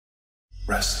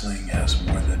Wrestling has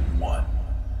more than one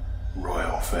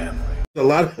royal family.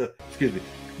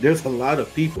 There's a lot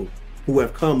of people who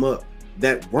have come up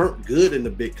that weren't good in the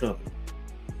big company,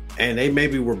 and they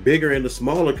maybe were bigger in the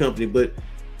smaller company. But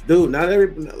dude, not every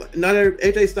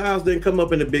AJ Styles didn't come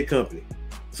up in a big company.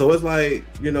 So it's like,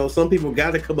 you know, some people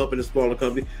got to come up in a smaller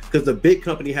company because the big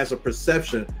company has a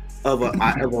perception of a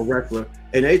wrestler,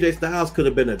 and AJ Styles could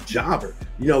have been a jobber.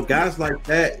 You know, guys like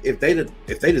that, if they'd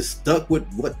have stuck with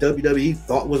what WWE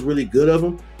thought was really good of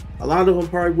them, a lot of them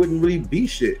probably wouldn't really be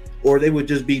shit, or they would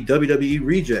just be WWE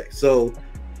rejects. So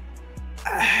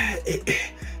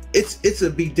it's a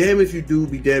be damned if you do,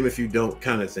 be damned if you don't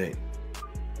kind of thing.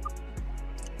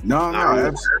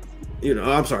 No, you know,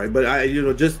 I'm sorry, but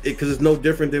just because it's no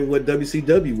different than what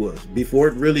WCW was before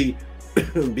it really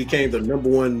became the number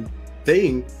one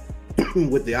thing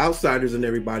with the Outsiders and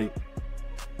everybody.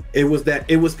 It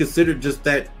was considered just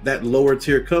that lower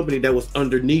tier company that was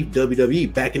underneath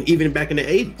WWE even back in the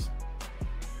 80s.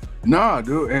 Nah,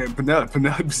 dude, and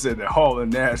Penelope said that Hall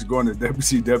and Nash going to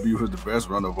WCW was the best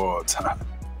run of all time.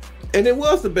 And it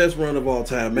was the best run of all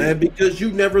time, man, because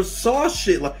you never saw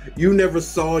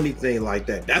anything like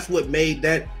that. That's what made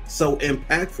that so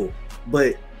impactful.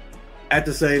 But at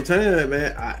the same time,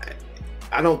 man,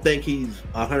 I don't think he's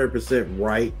 100%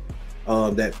 right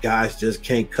that guys just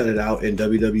can't cut it out in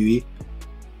WWE.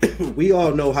 We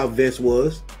all know how Vince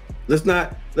was. Let's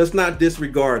not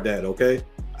disregard that, okay?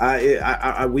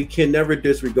 We can never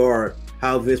disregard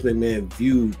how Vince McMahon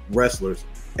viewed wrestlers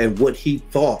and what he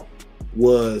thought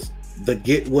was the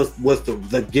get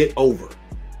over,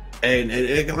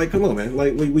 and like, come on, man,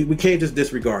 like we can't just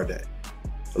disregard that.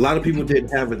 A lot of people didn't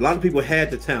have it. A lot of people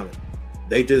had the talent,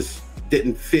 they just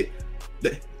didn't fit.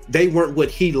 They weren't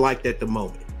what he liked at the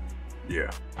moment.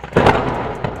 Yeah.